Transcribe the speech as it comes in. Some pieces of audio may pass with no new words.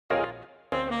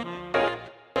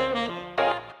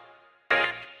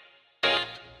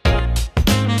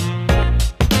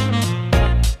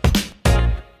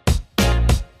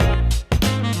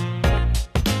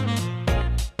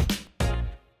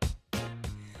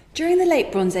During the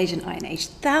Late Bronze Age and Iron Age,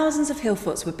 thousands of hill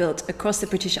forts were built across the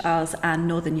British Isles and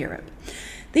Northern Europe.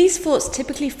 These forts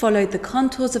typically followed the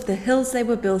contours of the hills they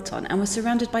were built on and were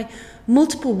surrounded by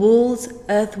multiple walls,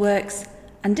 earthworks,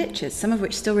 and ditches, some of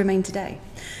which still remain today.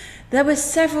 There were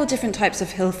several different types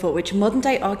of hill fort which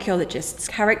modern-day archaeologists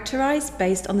characterise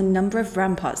based on the number of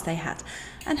ramparts they had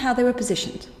and how they were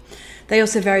positioned. They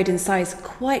also varied in size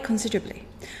quite considerably.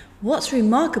 What's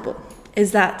remarkable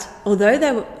is that although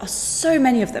there are so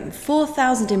many of them,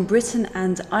 4,000 in Britain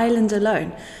and Ireland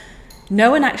alone,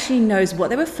 no one actually knows what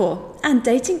they were for, and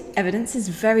dating evidence is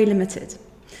very limited.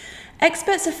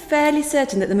 Experts are fairly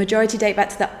certain that the majority date back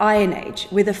to the Iron Age,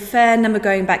 with a fair number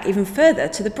going back even further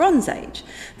to the Bronze Age.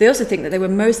 They also think that they were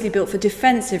mostly built for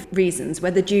defensive reasons,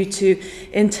 whether due to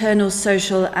internal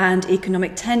social and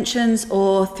economic tensions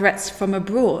or threats from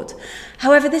abroad.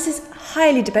 However, this is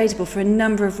highly debatable for a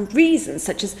number of reasons,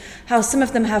 such as how some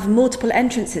of them have multiple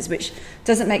entrances, which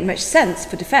doesn't make much sense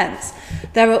for defence.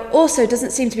 There also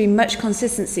doesn't seem to be much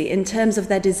consistency in terms of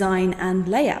their design and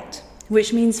layout,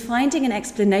 which means finding an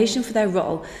explanation for their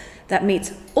role that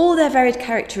meets all their varied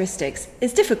characteristics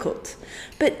is difficult.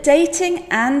 But dating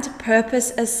and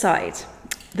purpose aside,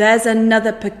 there's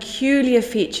another peculiar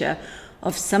feature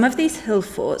of some of these hill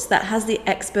forts that has the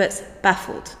experts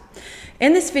baffled.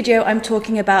 In this video, I'm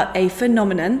talking about a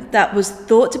phenomenon that was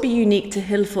thought to be unique to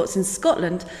hill forts in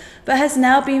Scotland, but has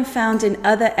now been found in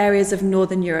other areas of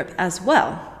Northern Europe as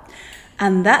well.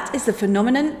 And that is the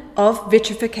phenomenon of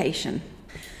vitrification.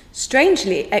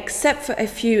 Strangely, except for a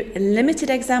few limited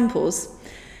examples,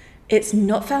 it's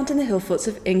not found in the hill forts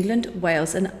of England,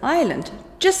 Wales and Ireland,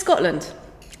 just Scotland.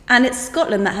 And it's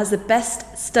Scotland that has the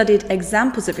best studied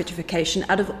examples of vitrification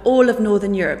out of all of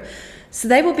Northern Europe, so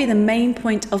they will be the main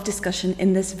point of discussion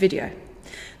in this video.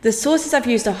 The sources I've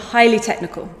used are highly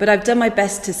technical, but I've done my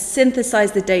best to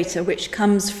synthesize the data which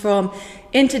comes from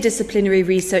interdisciplinary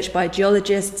research by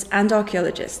geologists and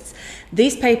archaeologists.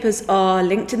 These papers are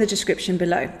linked in the description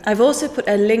below. I've also put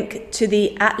a link to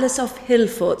the Atlas of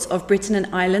Hillforts of Britain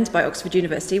and Ireland by Oxford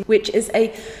University, which is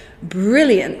a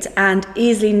brilliant and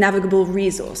easily navigable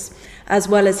resource, as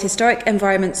well as Historic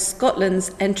Environment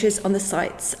Scotland's entries on the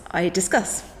sites I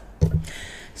discuss.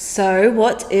 So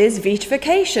what is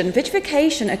vitrification?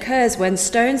 Vitrification occurs when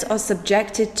stones are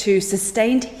subjected to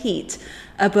sustained heat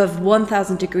above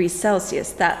 1000 degrees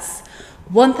Celsius. That's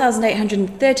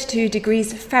 1832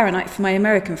 degrees Fahrenheit for my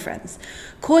American friends,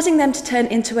 causing them to turn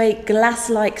into a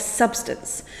glass-like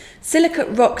substance.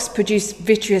 Silicate rocks produce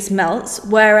vitreous melts,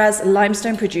 whereas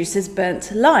limestone produces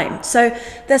burnt lime. So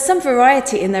there's some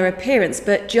variety in their appearance,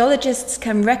 but geologists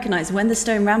can recognize when the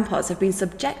stone ramparts have been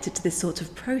subjected to this sort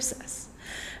of process.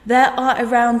 There are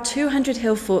around 200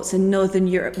 hill forts in Northern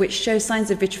Europe which show signs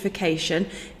of vitrification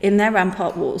in their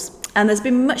rampart walls, and there's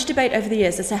been much debate over the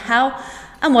years as to how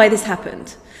and why this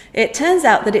happened. It turns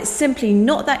out that it's simply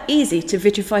not that easy to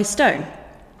vitrify stone,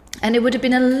 and it would have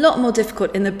been a lot more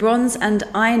difficult in the Bronze and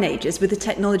Iron Ages with the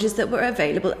technologies that were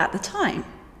available at the time.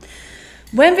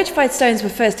 When vitrified stones were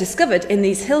first discovered in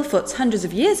these hill forts hundreds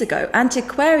of years ago,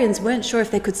 antiquarians weren't sure if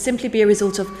they could simply be a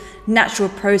result of natural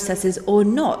processes or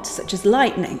not, such as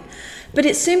lightning. But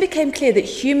it soon became clear that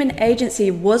human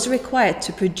agency was required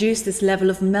to produce this level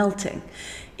of melting.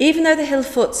 Even though the hill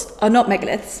forts are not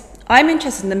megaliths, I'm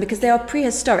interested in them because they are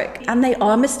prehistoric and they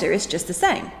are mysterious just the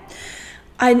same.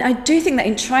 I do think that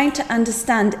in trying to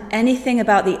understand anything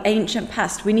about the ancient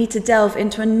past, we need to delve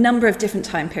into a number of different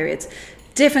time periods,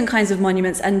 different kinds of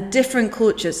monuments and different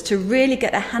cultures to really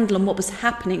get a handle on what was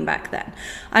happening back then.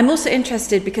 I'm also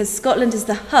interested because Scotland is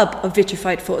the hub of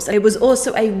vitrified forts. It was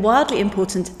also a wildly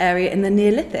important area in the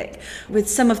Neolithic, with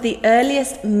some of the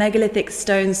earliest megalithic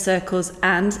stone circles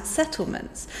and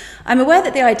settlements. I'm aware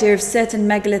that the idea of certain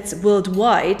megaliths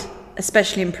worldwide,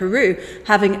 especially in Peru,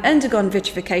 having undergone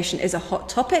vitrification is a hot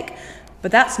topic,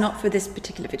 but that's not for this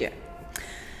particular video.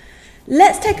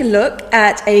 Let's take a look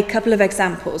at a couple of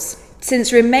examples.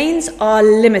 Since remains are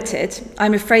limited,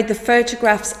 I'm afraid the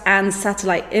photographs and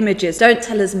satellite images don't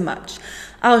tell us much.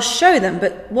 I'll show them,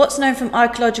 but what's known from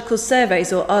archaeological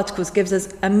surveys or articles gives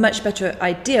us a much better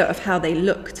idea of how they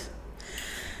looked.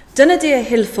 Dunnideer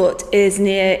Hillfort is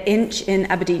near Inch in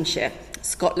Aberdeenshire,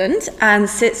 Scotland, and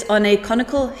sits on a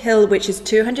conical hill which is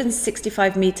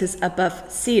 265 metres above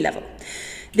sea level.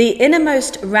 The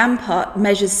innermost rampart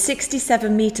measures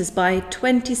 67 metres by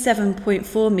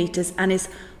 27.4 metres and is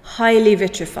highly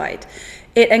vitrified.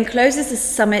 It encloses the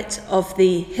summit of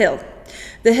the hill.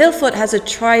 The Hillfort has a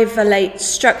trivalate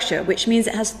structure, which means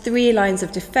it has 3 lines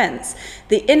of defence.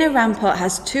 The inner rampart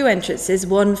has 2 entrances,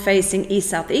 one facing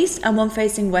east-southeast and one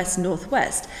facing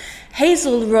west-northwest.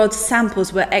 Hazel rod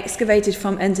samples were excavated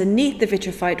from underneath the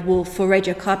vitrified wall for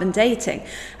radiocarbon dating,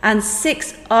 and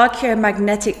 6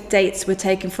 archaeomagnetic dates were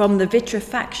taken from the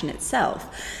vitrifaction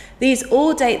itself. These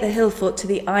all date the Hillfort to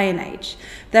the Iron Age.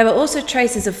 There were also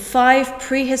traces of 5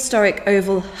 prehistoric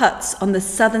oval huts on the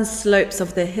southern slopes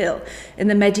of the hill. In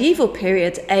the medieval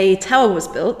period, a tower was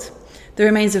built, the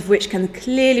remains of which can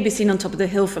clearly be seen on top of the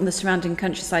hill from the surrounding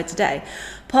countryside today.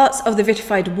 Parts of the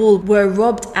vitrified wall were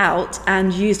robbed out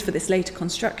and used for this later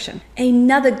construction.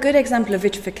 Another good example of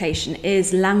vitrification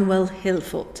is Langwell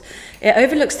Hillfort. It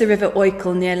overlooks the River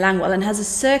Oikel near Langwell and has a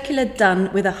circular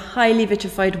dun with a highly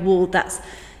vitrified wall that's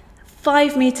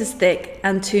 5 meters thick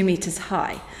and 2 meters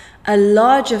high. A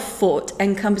larger fort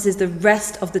encompasses the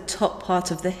rest of the top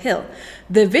part of the hill.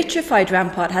 The vitrified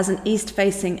rampart has an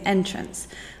east-facing entrance.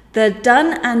 The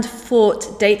dun and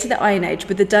fort date to the Iron Age,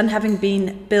 with the dun having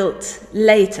been built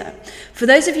later. For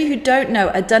those of you who don't know,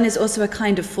 a dun is also a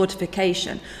kind of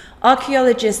fortification.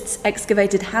 Archaeologists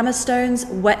excavated hammerstones,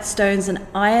 whetstones, an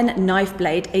iron knife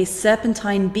blade, a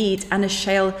serpentine bead, and a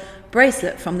shale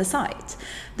bracelet from the site.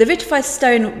 The vitrified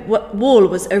stone wall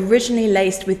was originally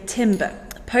laced with timber.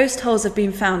 Post holes have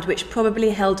been found which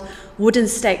probably held wooden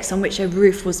stakes on which a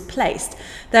roof was placed.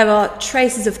 There are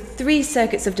traces of 3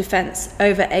 circuits of defence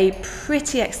over a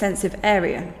pretty extensive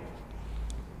area.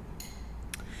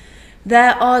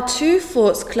 There are 2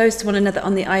 forts close to one another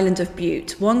on the island of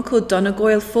Bute, one called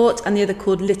Dunagoil Fort and the other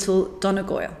called Little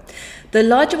Dunagoil. The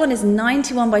larger one is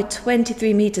 91 by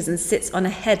 23 metres and sits on a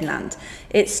headland.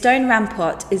 Its stone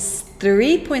rampart is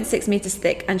 3.6 metres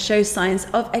thick and shows signs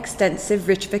of extensive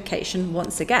vitrification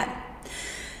once again.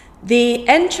 The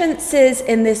entrances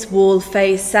in this wall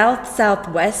face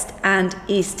south-southwest and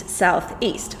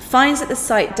east-southeast. Finds at the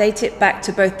site date it back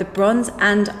to both the Bronze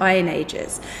and Iron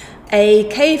Ages. A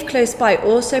cave close by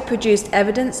also produced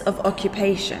evidence of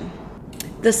occupation.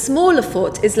 The smaller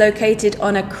fort is located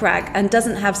on a crag and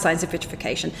doesn't have signs of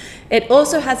vitrification. It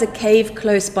also has a cave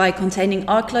close by containing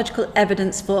archaeological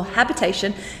evidence for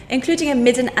habitation, including a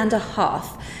midden and a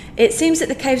hearth. It seems that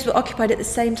the caves were occupied at the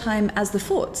same time as the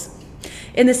forts.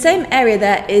 In the same area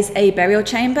there is a burial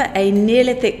chamber, a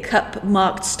Neolithic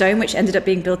cup-marked stone which ended up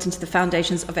being built into the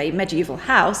foundations of a medieval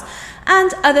house,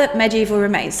 and other medieval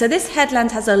remains. So this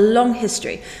headland has a long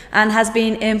history and has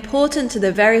been important to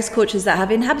the various cultures that have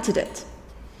inhabited it.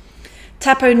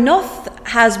 Tapo North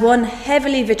has one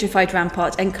heavily vitrified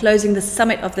rampart enclosing the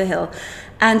summit of the hill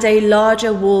and a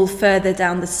larger wall further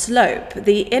down the slope.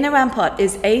 The inner rampart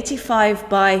is 85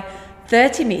 by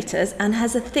 30 metres and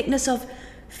has a thickness of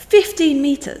 15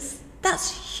 metres.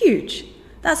 That's huge.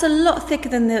 That's a lot thicker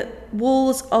than the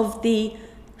walls of the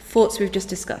forts we've just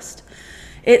discussed.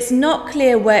 It's not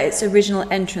clear where its original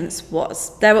entrance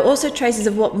was. There were also traces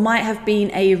of what might have been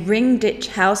a ring ditch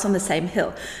house on the same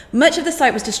hill. Much of the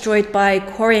site was destroyed by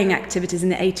quarrying activities in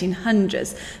the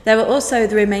 1800s. There were also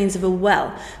the remains of a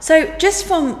well. So just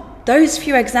from those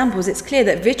few examples, it's clear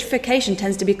that vitrification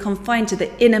tends to be confined to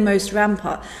the innermost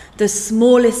rampart, the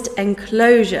smallest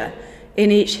enclosure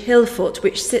in each hill fort,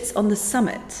 which sits on the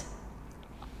summit.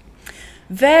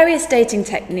 Various dating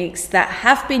techniques that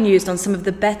have been used on some of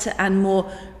the better and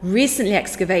more recently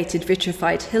excavated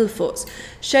vitrified hill forts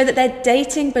show that their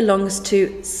dating belongs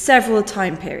to several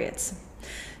time periods.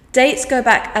 Dates go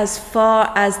back as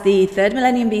far as the 3rd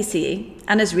millennium BCE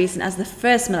and as recent as the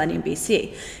 1st millennium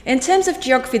BCE. In terms of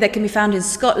geography, they can be found in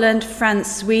Scotland,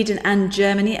 France, Sweden and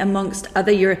Germany, amongst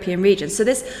other European regions. So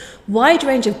this wide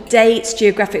range of dates,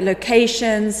 geographic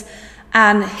locations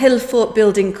and hill fort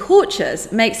building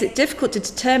cultures makes it difficult to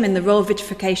determine the role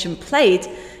vitrification played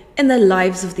in the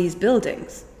lives of these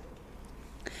buildings.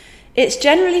 It's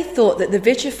generally thought that the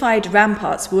vitrified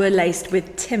ramparts were laced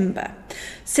with timber.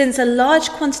 Since a large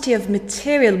quantity of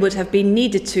material would have been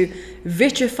needed to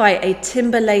vitrify a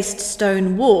timber-laced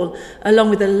stone wall, along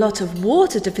with a lot of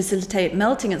water to facilitate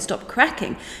melting and stop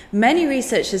cracking, many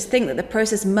researchers think that the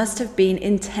process must have been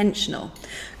intentional.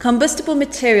 Combustible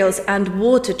materials and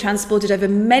water transported over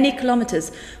many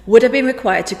kilometers would have been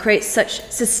required to create such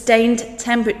sustained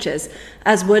temperatures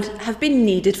as would have been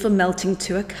needed for melting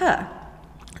to occur.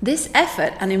 This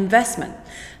effort and investment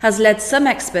has led some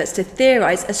experts to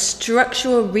theorize a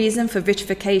structural reason for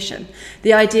vitrification,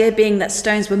 the idea being that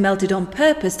stones were melted on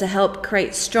purpose to help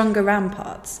create stronger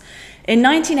ramparts. In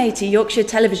 1980, Yorkshire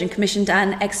Television commissioned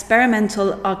an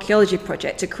experimental archaeology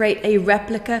project to create a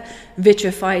replica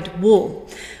vitrified wall.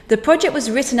 The project was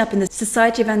written up in the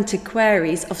Society of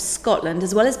Antiquaries of Scotland,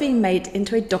 as well as being made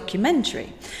into a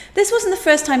documentary. This wasn't the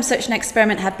first time such an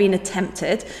experiment had been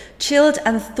attempted. Childe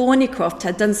and Thornycroft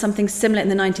had done something similar in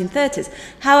the 1930s.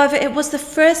 However, it was the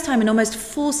first time an almost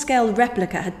full-scale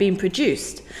replica had been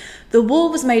produced. The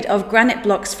wall was made of granite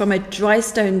blocks from a dry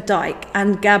stone dike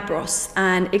and gabbros,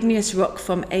 and igneous rock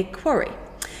from a quarry.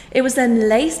 It was then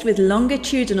laced with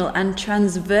longitudinal and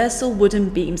transversal wooden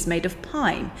beams made of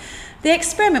pine. The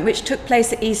experiment, which took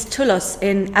place at East Tullos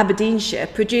in Aberdeenshire,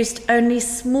 produced only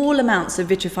small amounts of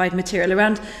vitrified material,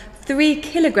 around 3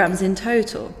 kilograms in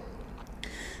total.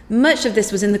 Much of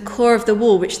this was in the core of the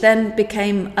wall, which then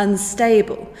became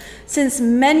unstable. Since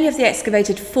many of the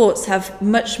excavated forts have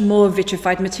much more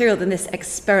vitrified material than this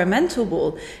experimental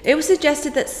wall, it was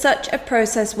suggested that such a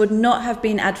process would not have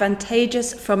been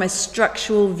advantageous from a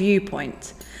structural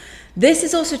viewpoint. This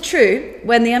is also true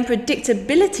when the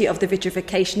unpredictability of the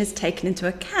vitrification is taken into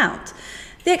account.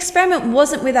 The experiment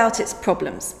wasn't without its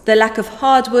problems. The lack of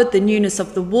hardwood, the newness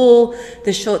of the wall,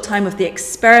 the short time of the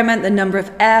experiment, the number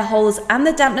of air holes, and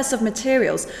the dampness of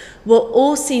materials were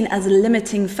all seen as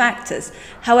limiting factors.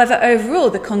 However, overall,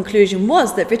 the conclusion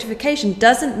was that vitrification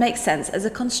doesn't make sense as a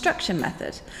construction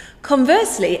method.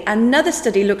 Conversely, another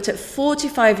study looked at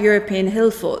 45 European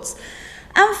hill forts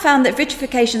and found that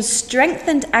vitrification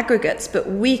strengthened aggregates but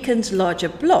weakened larger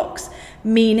blocks,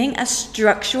 meaning a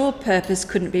structural purpose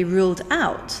couldn't be ruled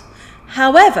out.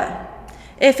 However,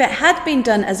 if it had been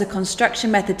done as a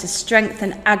construction method to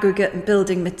strengthen aggregate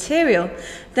building material,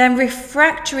 then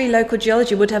refractory local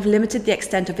geology would have limited the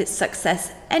extent of its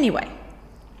success anyway.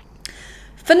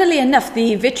 Funnily enough,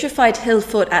 the vitrified hill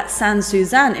fort at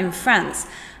Saint-Suzanne in France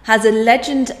has a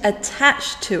legend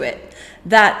attached to it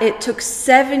that it took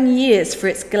 7 years for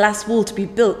its glass wall to be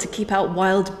built to keep out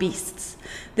wild beasts.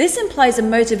 This implies a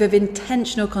motive of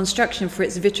intentional construction for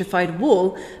its vitrified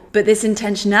wall, but this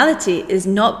intentionality is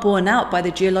not borne out by the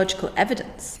geological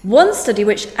evidence. One study,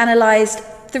 which analysed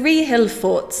 3 hill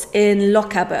forts in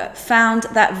Lochaber, found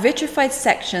that vitrified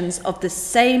sections of the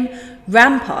same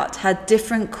rampart had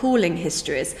different cooling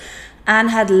histories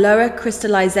and had lower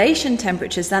crystallization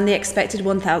temperatures than the expected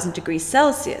 1000 degrees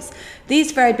Celsius.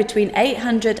 These varied between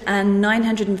 800 and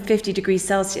 950 degrees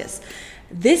Celsius.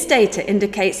 This data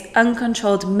indicates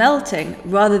uncontrolled melting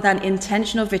rather than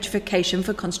intentional vitrification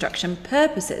for construction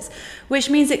purposes,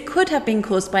 which means it could have been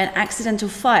caused by an accidental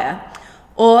fire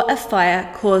or a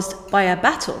fire caused by a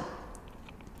battle.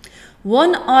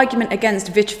 One argument against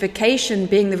vitrification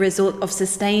being the result of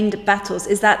sustained battles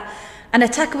is that an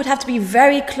attacker would have to be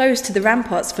very close to the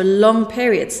ramparts for long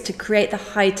periods to create the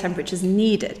high temperatures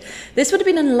needed. This would have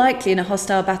been unlikely in a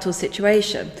hostile battle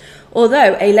situation,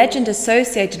 although a legend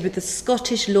associated with the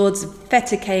Scottish lords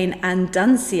Fettercain and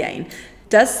Dunsiane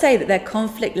does say that their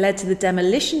conflict led to the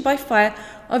demolition by fire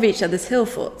of each other's hill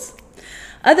forts.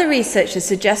 Other researchers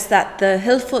suggest that the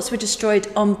hill forts were destroyed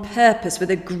on purpose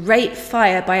with a great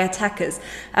fire by attackers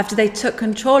after they took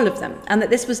control of them, and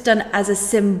that this was done as a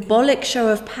symbolic show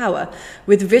of power,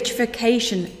 with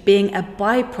vitrification being a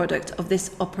byproduct of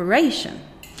this operation.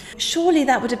 Surely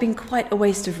that would have been quite a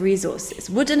waste of resources.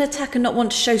 Would an attacker not want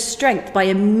to show strength by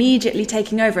immediately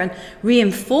taking over and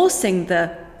reinforcing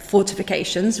the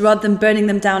fortifications rather than burning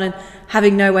them down and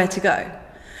having nowhere to go?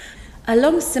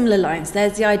 Along similar lines,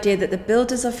 there's the idea that the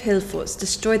builders of hill forts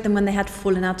destroyed them when they had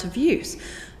fallen out of use,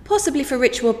 possibly for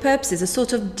ritual purposes, a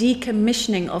sort of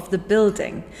decommissioning of the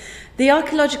building. The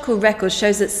archaeological record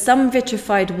shows that some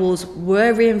vitrified walls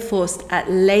were reinforced at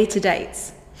later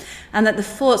dates, and that the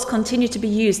forts continued to be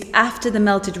used after the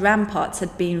melted ramparts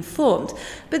had been formed,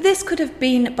 but this could have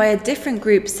been by a different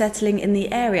group settling in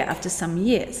the area after some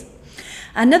years.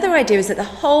 Another idea is that the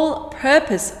whole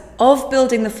purpose of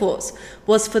building the forts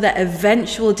was for their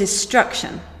eventual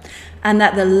destruction, and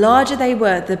that the larger they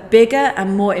were, the bigger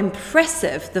and more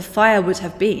impressive the fire would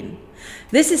have been.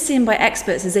 This is seen by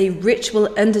experts as a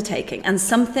ritual undertaking and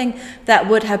something that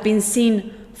would have been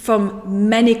seen from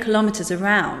many kilometers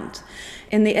around.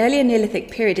 In the earlier Neolithic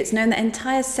period, it's known that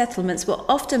entire settlements were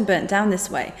often burnt down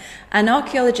this way, and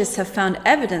archaeologists have found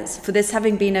evidence for this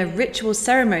having been a ritual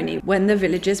ceremony when the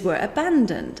villages were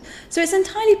abandoned. So it's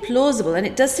entirely plausible, and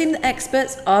it does seem that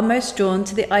experts are most drawn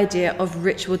to the idea of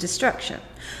ritual destruction.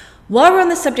 While we're on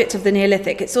the subject of the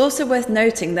Neolithic, it's also worth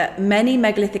noting that many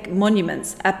megalithic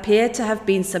monuments appear to have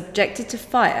been subjected to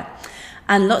fire,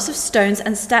 and lots of stones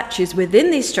and statues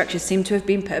within these structures seem to have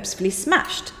been purposefully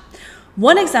smashed.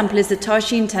 One example is the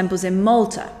Tarshian temples in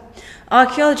Malta.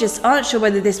 Archaeologists aren't sure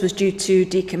whether this was due to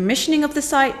decommissioning of the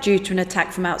site, due to an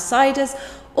attack from outsiders,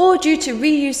 or due to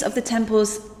reuse of the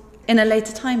temples in a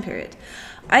later time period.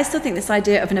 I still think this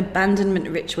idea of an abandonment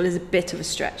ritual is a bit of a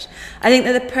stretch. I think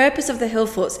that the purpose of the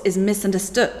Hillforts is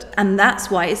misunderstood, and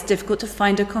that's why it's difficult to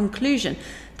find a conclusion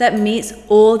that meets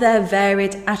all their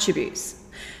varied attributes.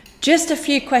 Just a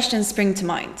few questions spring to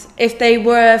mind. If they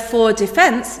were for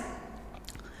defense,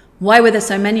 why were there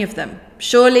so many of them?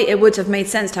 Surely it would have made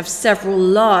sense to have several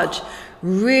large,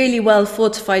 really well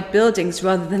fortified buildings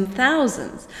rather than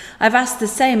thousands. I've asked the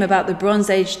same about the Bronze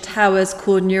Age towers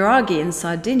called Nuraghi in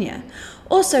Sardinia.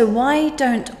 Also, why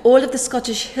don't all of the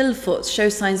Scottish Hillforts show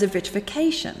signs of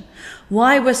vitrification?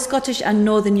 Why were Scottish and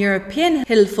Northern European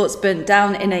Hillforts burnt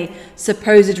down in a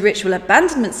supposed ritual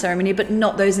abandonment ceremony, but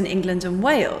not those in England and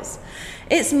Wales?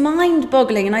 It's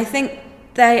mind-boggling, and I think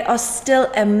they are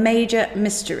still a major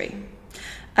mystery.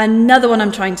 Another one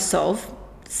I'm trying to solve.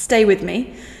 Stay with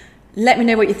me. Let me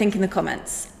know what you think in the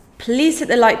comments. Please hit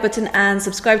the like button and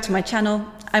subscribe to my channel.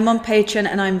 I'm on Patreon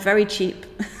and I'm very cheap.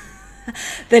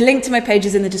 The link to my page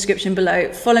is in the description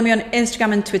below. Follow me on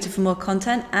Instagram and Twitter for more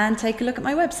content, and take a look at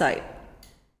my website.